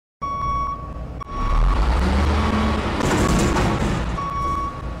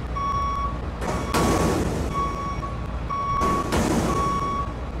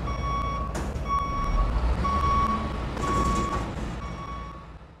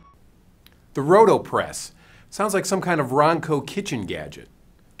The Rotopress. Sounds like some kind of Ronco kitchen gadget.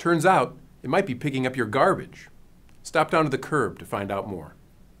 Turns out, it might be picking up your garbage. Stop down to the curb to find out more.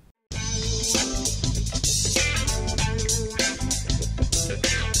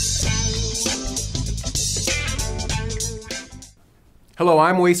 Hello,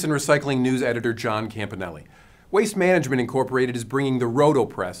 I'm Waste and Recycling News Editor John Campanelli. Waste Management Incorporated is bringing the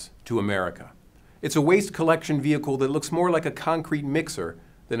Rotopress to America. It's a waste collection vehicle that looks more like a concrete mixer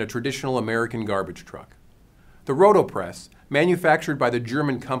than a traditional American garbage truck. The Rotopress, manufactured by the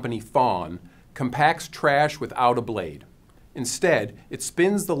German company Fawn, compacts trash without a blade. Instead, it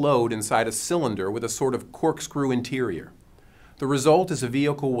spins the load inside a cylinder with a sort of corkscrew interior. The result is a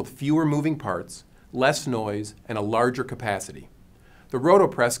vehicle with fewer moving parts, less noise, and a larger capacity. The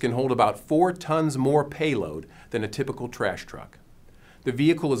Rotopress can hold about 4 tons more payload than a typical trash truck. The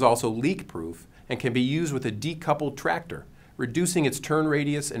vehicle is also leak-proof and can be used with a decoupled tractor, reducing its turn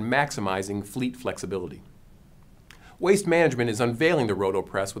radius and maximizing fleet flexibility. Waste Management is unveiling the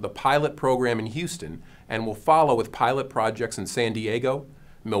Rotopress with a pilot program in Houston and will follow with pilot projects in San Diego,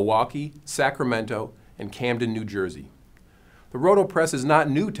 Milwaukee, Sacramento, and Camden, New Jersey. The Rotopress is not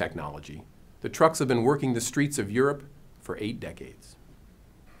new technology. The trucks have been working the streets of Europe for 8 decades.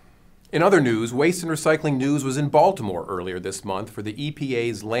 In other news, Waste and Recycling News was in Baltimore earlier this month for the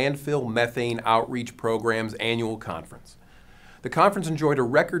EPA's Landfill Methane Outreach Program's annual conference. The conference enjoyed a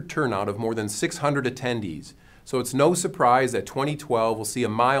record turnout of more than 600 attendees, so it's no surprise that 2012 will see a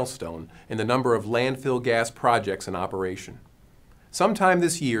milestone in the number of landfill gas projects in operation. Sometime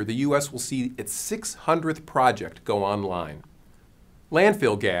this year, the U.S. will see its 600th project go online.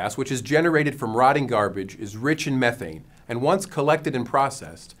 Landfill gas, which is generated from rotting garbage, is rich in methane, and once collected and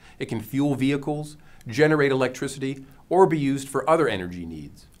processed, it can fuel vehicles, generate electricity, or be used for other energy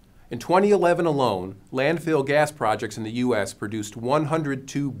needs. In 2011 alone, landfill gas projects in the U.S. produced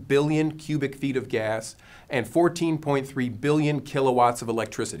 102 billion cubic feet of gas and 14.3 billion kilowatts of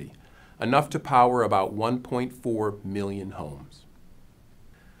electricity, enough to power about 1.4 million homes.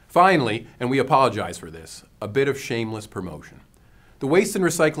 Finally, and we apologize for this, a bit of shameless promotion. The Waste and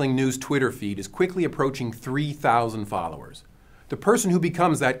Recycling News Twitter feed is quickly approaching 3,000 followers. The person who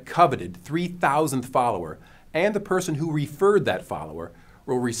becomes that coveted 3,000th follower and the person who referred that follower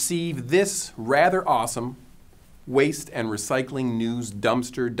will receive this rather awesome Waste and Recycling News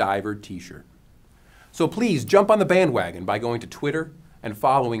Dumpster Diver t-shirt. So please jump on the bandwagon by going to Twitter and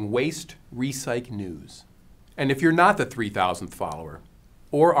following Waste Recyc News. And if you're not the 3,000th follower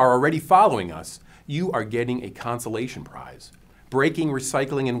or are already following us, you are getting a consolation prize. Breaking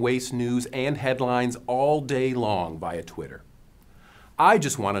recycling and waste news and headlines all day long via Twitter. I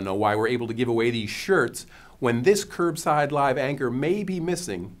just want to know why we're able to give away these shirts when this Curbside Live anchor may be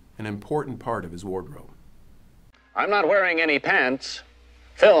missing an important part of his wardrobe. I'm not wearing any pants.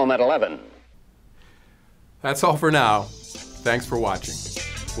 Film at 11. That's all for now. Thanks for watching.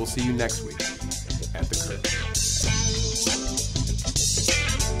 We'll see you next week at the Curb.